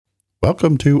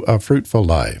Welcome to A Fruitful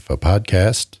Life, a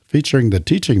podcast featuring the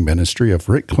teaching ministry of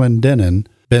Rick Clendenen,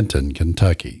 Benton,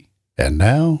 Kentucky. And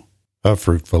now, A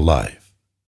Fruitful Life.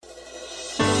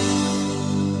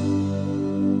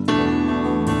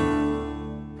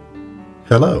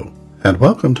 Hello, and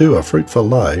welcome to A Fruitful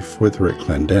Life with Rick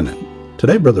Clendenen.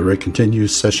 Today, Brother Rick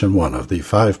continues Session 1 of the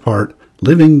 5-part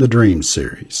Living the Dream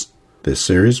series. This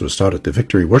series was taught at the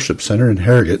Victory Worship Center in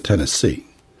Harrogate, Tennessee.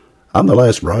 On the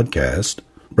last broadcast,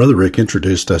 Brother Rick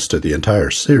introduced us to the entire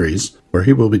series, where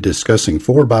he will be discussing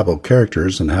 4 Bible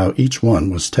characters and how each one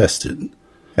was tested.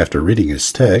 After reading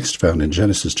his text, found in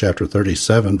Genesis chapter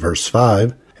 37, verse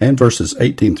 5, and verses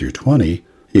 18 through 20,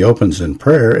 he opens in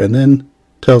prayer and then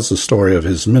tells the story of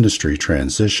his ministry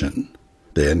transition.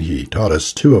 Then he taught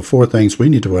us 2 of 4 things we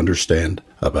need to understand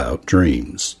about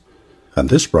dreams. On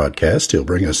this broadcast, he'll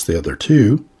bring us the other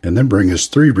 2, and then bring us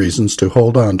 3 reasons to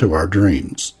hold on to our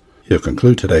dreams. He'll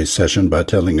conclude today's session by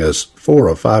telling us 4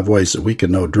 of 5 ways that we can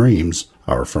know dreams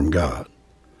are from God.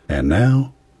 And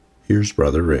now, here's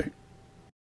Brother Rick.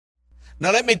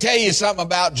 Now let me tell you something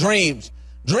about dreams.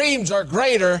 Dreams are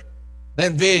greater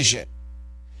than vision.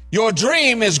 Your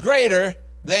dream is greater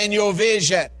than your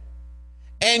vision.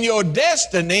 And your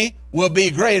destiny will be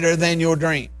greater than your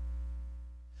dream.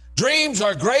 Dreams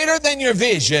are greater than your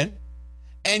vision,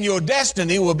 and your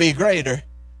destiny will be greater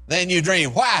than your dream.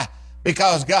 Why?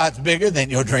 Because God's bigger than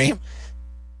your dream.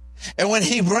 And when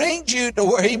he brings you to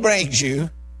where he brings you,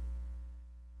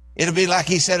 it'll be like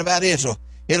he said about Israel.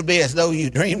 It'll be as though you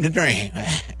dreamed a dream.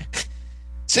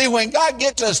 See, when God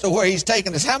gets us to where he's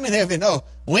taking us, how many of you know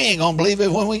we ain't going to believe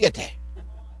it when we get there?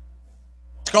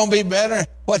 It's going to be better than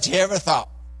what you ever thought.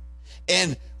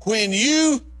 And when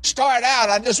you start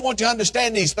out, I just want you to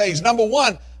understand these things. Number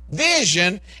 1,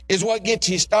 vision is what gets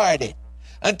you started.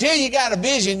 Until you got a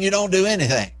vision, you don't do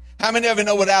anything. How many of you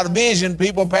know without a vision,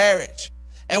 people perish?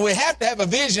 And we have to have a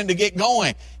vision to get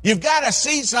going. You've got to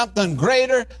see something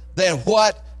greater than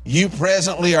what you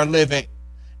presently are living.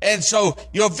 And so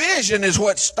your vision is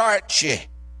what starts you.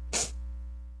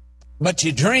 But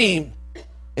your dream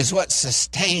is what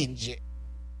sustains you.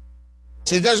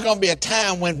 See, there's going to be a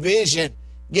time when vision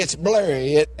gets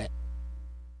blurry, isn't it?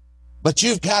 But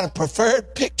you've got a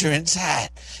preferred picture inside.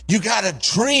 You got a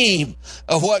dream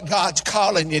of what God's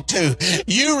calling you to.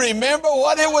 You remember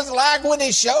what it was like when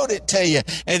he showed it to you.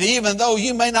 And even though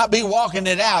you may not be walking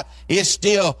it out, it's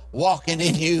still walking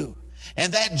in you.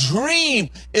 And that dream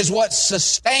is what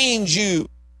sustains you.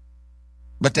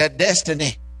 But that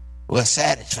destiny will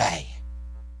satisfy you.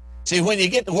 See, when you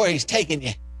get to where he's taking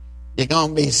you, you're going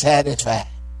to be satisfied.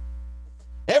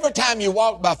 Every time you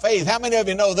walk by faith, how many of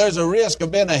you know there's a risk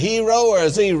of being a hero or a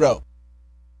zero?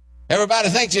 Everybody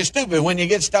thinks you're stupid when you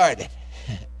get started.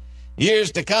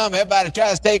 Years to come, everybody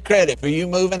tries to take credit for you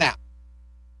moving out.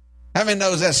 How many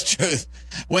knows that's the truth?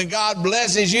 When God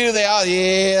blesses you, they all,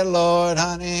 yeah, Lord,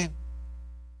 honey.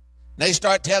 They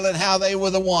start telling how they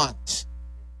were the ones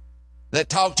that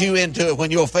talked you into it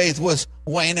when your faith was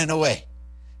waning away.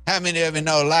 How many of you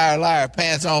know, liar, liar,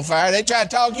 pants on fire? They try to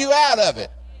talk you out of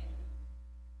it.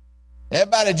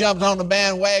 Everybody jumps on the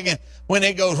bandwagon when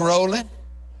it goes rolling.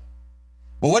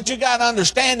 But what you got to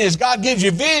understand is God gives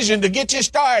you vision to get you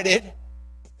started.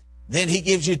 Then he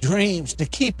gives you dreams to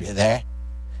keep you there.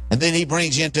 And then he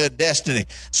brings you into a destiny.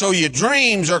 So your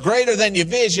dreams are greater than your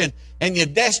vision, and your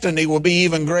destiny will be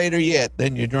even greater yet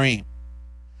than your dream.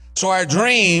 So our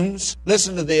dreams,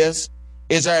 listen to this,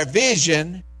 is our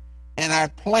vision and our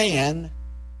plan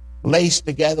laced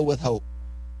together with hope.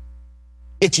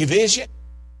 It's your vision.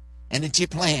 And it's your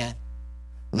plan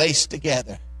laced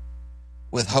together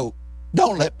with hope.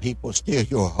 Don't let people steal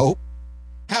your hope.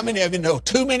 How many of you know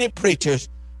too many preachers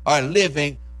are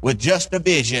living with just a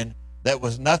vision that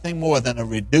was nothing more than a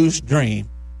reduced dream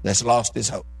that's lost his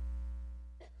hope?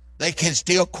 They can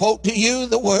still quote to you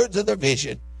the words of their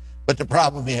vision, but the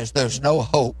problem is there's no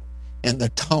hope in the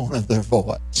tone of their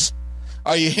voice.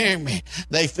 Are you hearing me?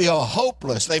 They feel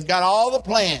hopeless. They've got all the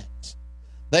plans.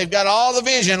 They've got all the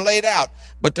vision laid out,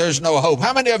 but there's no hope.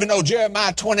 How many of you know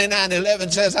Jeremiah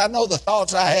 29:11 says, I know the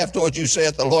thoughts I have towards you,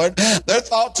 saith the Lord. They're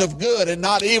thoughts of good and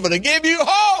not evil, to give you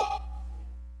hope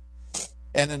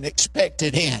and an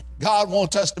expected end. God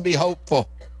wants us to be hopeful.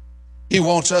 He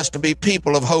wants us to be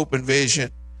people of hope and vision.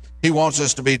 He wants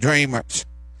us to be dreamers.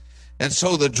 And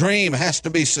so the dream has to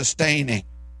be sustaining.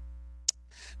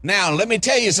 Now, let me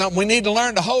tell you something. We need to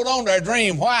learn to hold on to our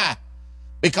dream. Why?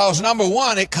 Because number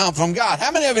 1, it comes from God.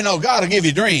 How many of you know God will give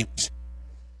you dreams?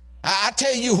 I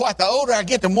tell you what, the older I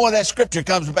get, the more that scripture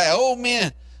comes about. Old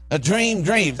men dream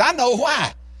dreams. I know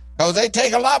why. Because they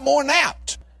take a lot more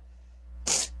naps.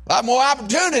 A lot more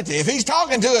opportunity. If he's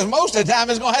talking to us most of the time,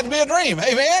 it's going to have to be a dream.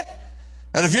 Amen?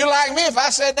 And if you're like me, if I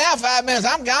sit down 5 minutes,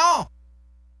 I'm gone.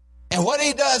 And what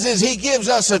he does is he gives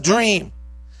us a dream.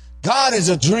 God is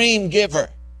a dream giver.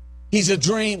 He's a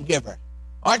dream giver.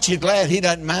 Aren't you glad he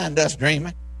doesn't mind us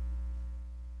dreaming?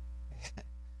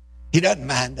 He doesn't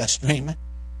mind us dreaming.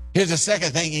 Here's the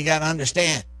second thing you got to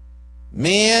understand.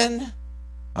 Men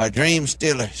are dream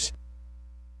stealers.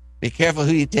 Be careful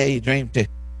who you tell your dream to.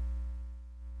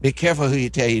 Be careful who you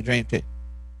tell your dream to.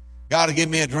 God will give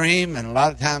me a dream, and a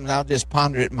lot of times I'll just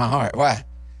ponder it in my heart. Why?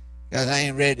 Because I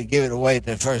ain't ready to give it away to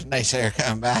the first naysayer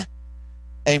coming by.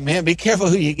 Amen. Be careful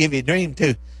who you give your dream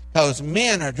to, because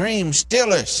men are dream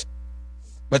stealers.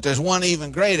 But there's one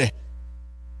even greater.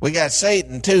 We got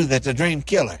Satan, too, that's a dream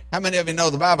killer. How many of you know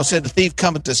the Bible said the thief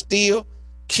cometh to steal,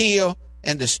 kill,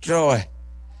 and destroy?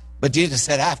 But Jesus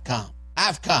said, I've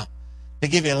come to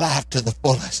give you life to the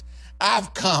fullest.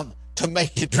 I've come to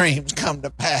make your dreams come to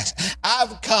pass.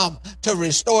 I've come to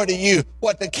restore to you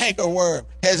what the cankerworm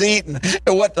has eaten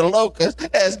and what the locust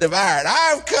has devoured.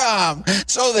 I've come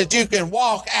so that you can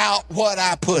walk out what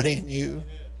I put in you.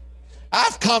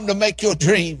 I've come to make your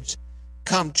dreams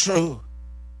come true.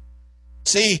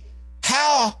 See,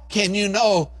 how can you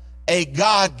know a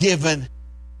God-given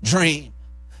dream?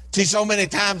 See, so many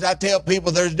times I tell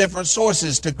people there's different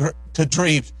sources to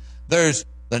dreams. There's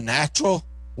the natural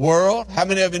world. How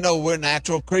many of you know we're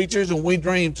natural creatures and we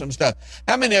dream some stuff?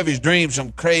 How many of you dream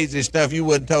some crazy stuff you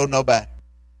wouldn't tell nobody?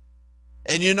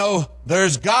 And you know,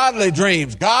 there's godly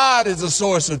dreams. God is the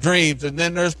source of dreams. And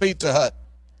then there's Pizza Hut.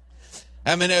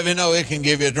 How many of you know it can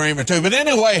give you a dream or two? But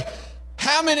anyway,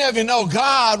 how many of you know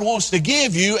God wants to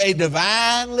give you a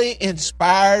divinely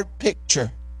inspired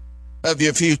picture of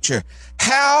your future?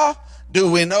 How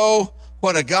do we know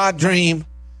what a God dream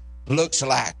looks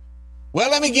like? Well,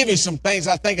 let me give you some things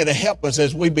I think it'll help us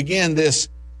as we begin this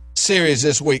series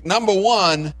this week. Number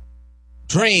one,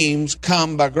 dreams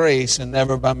come by grace and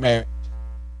never by merit.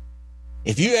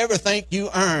 If you ever think you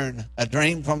earn a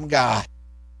dream from God,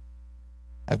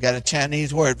 I've got a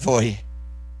Chinese word for you.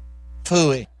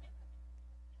 Phooey.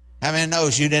 How many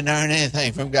knows you didn't earn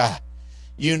anything from God?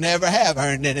 You never have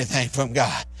earned anything from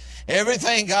God.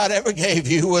 Everything God ever gave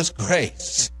you was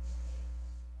grace.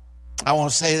 I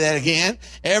won't say that again.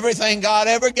 Everything God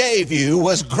ever gave you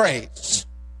was grace.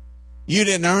 You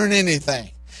didn't earn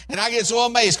anything. And I get so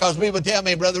amazed because people tell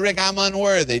me, Brother Rick, I'm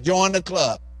unworthy. Join the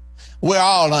club. We're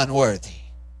all unworthy.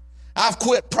 I've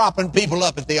quit propping people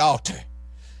up at the altar.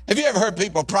 Have you ever heard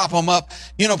people prop them up?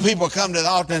 You know, people come to the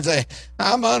altar and say,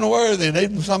 I'm unworthy.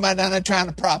 There's somebody down there trying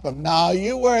to prop them. No,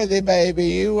 you worthy, baby.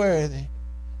 You worthy.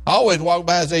 I always walk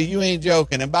by and say, you ain't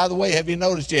joking. And by the way, have you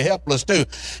noticed you're helpless too?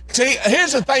 See,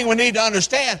 here's the thing we need to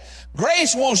understand.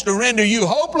 Grace wants to render you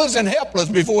hopeless and helpless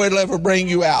before it'll ever bring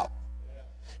you out.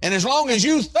 And as long as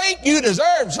you think you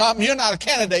deserve something, you're not a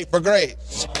candidate for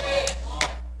grace.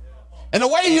 And the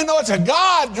way you know it's a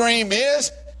God dream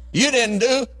is you didn't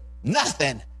do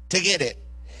nothing to get it.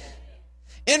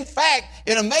 In fact,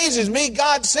 it amazes me,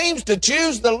 God seems to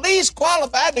choose the least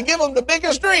qualified to give them the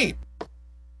biggest dream.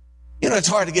 You know, it's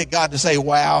hard to get God to say,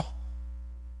 wow.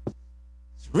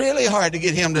 It's really hard to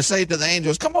get him to say to the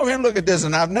angels, come over here and look at this,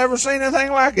 and I've never seen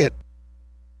anything like it.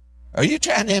 Are you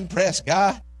trying to impress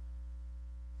God?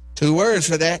 2 words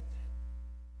for that.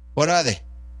 What are they?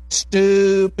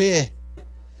 Stupid.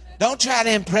 Don't try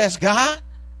to impress God.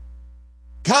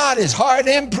 God is hard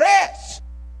to impress.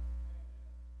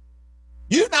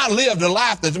 You've not lived a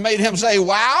life that's made him say,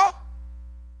 wow.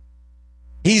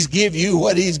 He's give you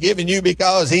what he's given you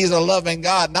because he's a loving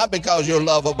God, not because you're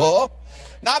lovable,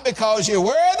 not because you're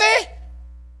worthy,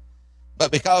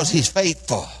 but because he's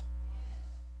faithful.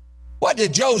 What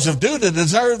did Joseph do to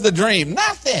deserve the dream?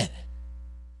 Nothing.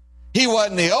 He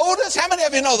wasn't the oldest. How many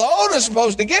of you know the oldest is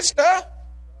supposed to get stuff?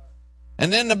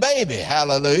 And then the baby,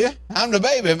 hallelujah. I'm the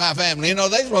baby in my family. You know,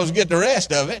 they're supposed to get the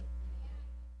rest of it.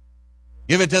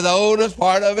 Give it to the oldest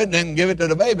part of it, then give it to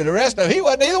the baby. The rest of it, he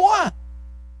wasn't either one.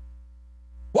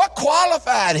 What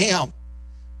qualified him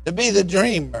to be the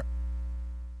dreamer?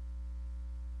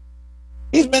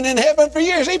 He's been in heaven for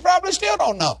years. He probably still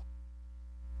don't know.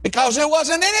 Because there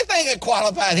wasn't anything that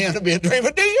qualified him to be a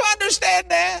dreamer. Do you understand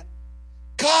that?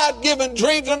 God-given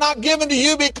dreams are not given to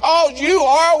you because you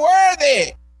are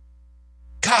worthy.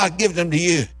 God gives them to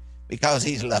you because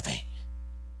he's loving.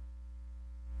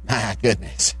 My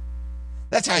goodness.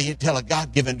 That's how you tell a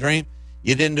God-given dream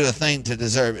you didn't do a thing to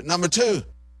deserve it. Number 2,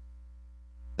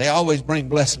 they always bring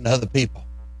blessing to other people.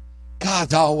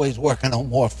 God's always working on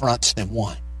more fronts than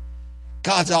one.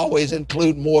 God's always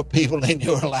including more people in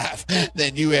your life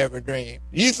than you ever dreamed.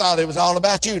 You thought it was all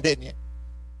about you, didn't you?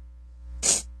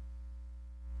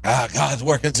 God's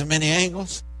working so many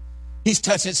angles. He's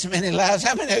touching so many lives.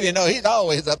 How many of you know he's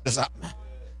always up to something?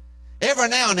 Every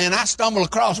now and then I stumble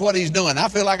across what he's doing. I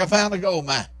feel like I found a gold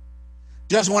mine.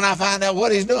 Just when I find out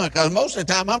what he's doing, because most of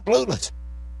the time I'm clueless.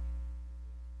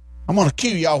 I'm going to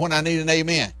cue y'all when I need an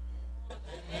amen.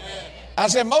 I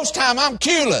said, most time I'm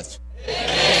clueless.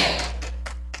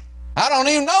 I don't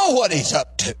even know what he's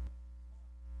up to.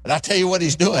 But I tell you what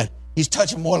he's doing. He's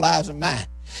touching more lives than mine.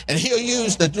 And he'll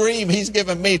use the dream he's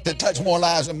given me to touch more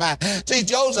lives than mine. See,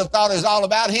 Joseph thought it was all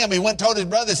about him. He went and told his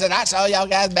brother, said, I saw y'all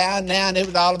guys bowing down. It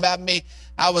was all about me.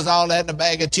 I was all that in a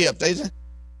bag of chips. They said,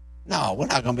 no, we're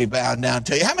not going to be bowing down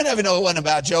to you. How many of you know it wasn't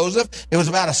about Joseph? It was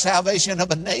about a salvation of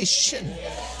a nation.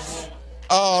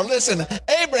 Oh, listen,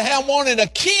 Abraham wanted a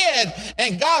kid,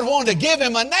 and God wanted to give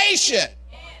him a nation.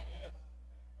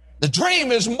 The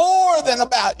dream is more than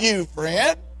about you,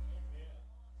 friend.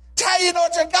 Tell you know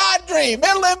it's a God dream.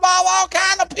 It'll involve all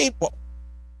kind of people.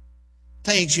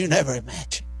 Things you never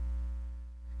imagined.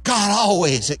 God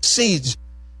always exceeds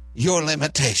your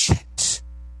limitations.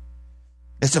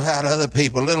 It's about other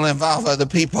people. It'll involve other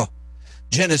people.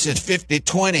 Genesis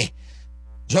 50:20.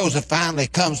 Joseph finally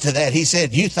comes to that. He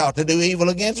said, you thought to do evil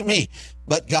against me,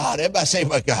 but God. Everybody say,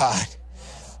 but God.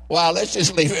 Well, let's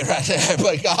just leave it right there.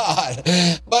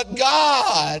 But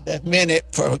God meant it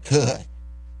for good,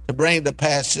 to bring to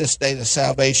pass this day the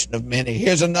salvation of many.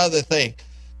 Here's another thing.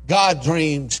 God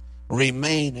dreams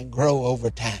remain and grow over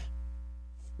time.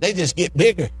 They just get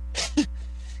bigger.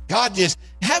 How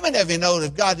many of you know that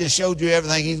if God just showed you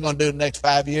everything he's going to do the next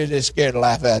 5 years, it'd scare the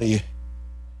life out of you?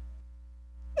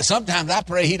 Sometimes I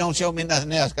pray he don't show me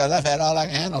nothing else because I've had all I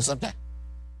can handle sometimes.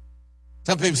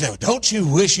 Some people say, well, don't you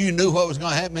wish you knew what was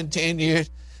going to happen in 10 years?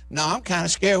 No, I'm kind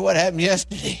of scared what happened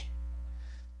yesterday.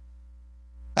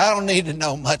 I don't need to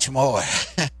know much more.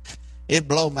 It'd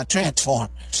blow my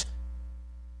transformers.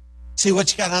 See,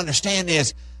 what you got to understand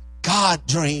is God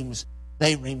dreams,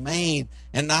 they remain.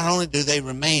 And not only do they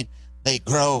remain, they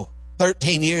grow.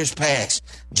 13 years passed.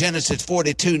 Genesis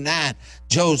 42:9,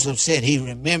 Joseph said he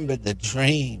remembered the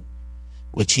dream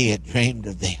which he had dreamed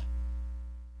of them.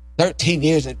 13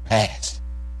 years had passed.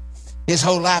 His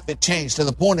whole life had changed to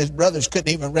the point his brothers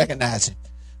couldn't even recognize him.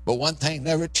 But one thing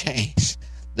never changed.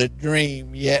 The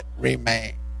dream yet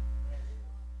remained.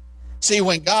 See,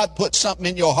 when God puts something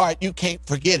in your heart, you can't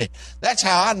forget it. That's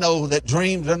how I know that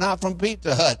dreams are not from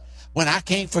Pizza Hut, when I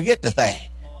can't forget the thing.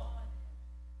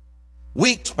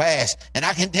 Weeks pass, and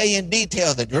I can tell you in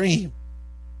detail the dream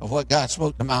of what God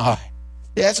spoke to my heart.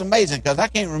 Yeah, that's amazing, because I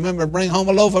can't remember to bring home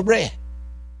a loaf of bread.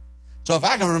 So if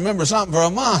I can remember something for a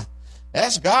month,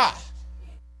 that's God.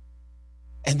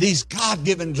 And these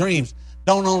God-given dreams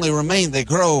don't only remain, they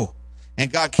grow.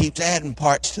 And God keeps adding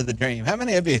parts to the dream. How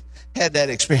many of you had that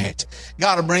experience?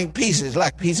 God will bring pieces,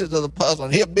 like pieces of the puzzle,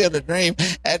 and he'll build a dream.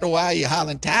 After a while, you're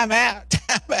hollering, time out,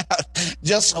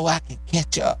 just so I can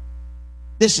catch up.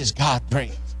 This is God's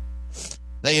dreams.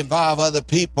 They involve other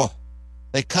people.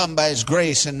 They come by his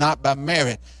grace and not by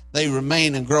merit. They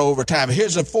remain and grow over time.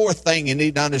 Here's the fourth thing you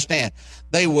need to understand.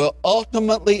 They will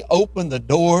ultimately open the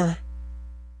door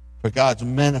for God's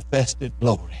manifested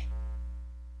glory.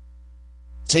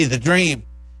 See, the dream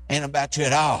ain't about you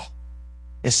at all.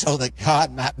 It's so that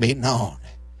God might be known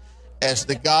as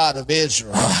the God of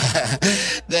Israel,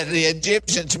 that the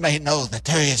Egyptians may know that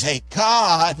there is a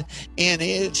God in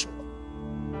Israel.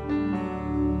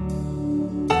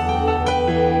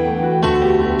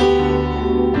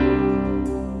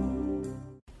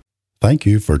 Thank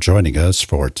you for joining us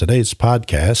for today's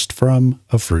podcast from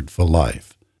A Fruitful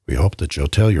Life. We hope that you'll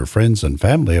tell your friends and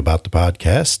family about the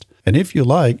podcast. And if you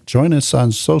like, join us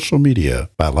on social media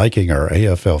by liking our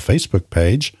AFL Facebook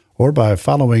page or by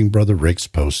following Brother Rick's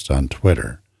posts on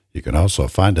Twitter. You can also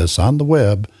find us on the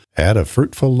web at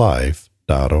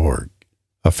afruitfullife.org.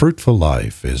 A Fruitful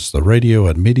Life is the radio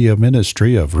and media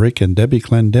ministry of Rick and Debbie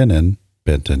Clendenen,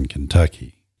 Benton,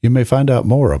 Kentucky. You may find out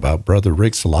more about Brother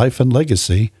Rick's life and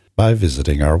legacy by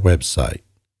visiting our website.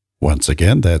 Once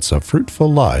again, that's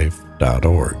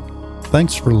afruitfullife.org.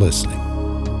 Thanks for listening.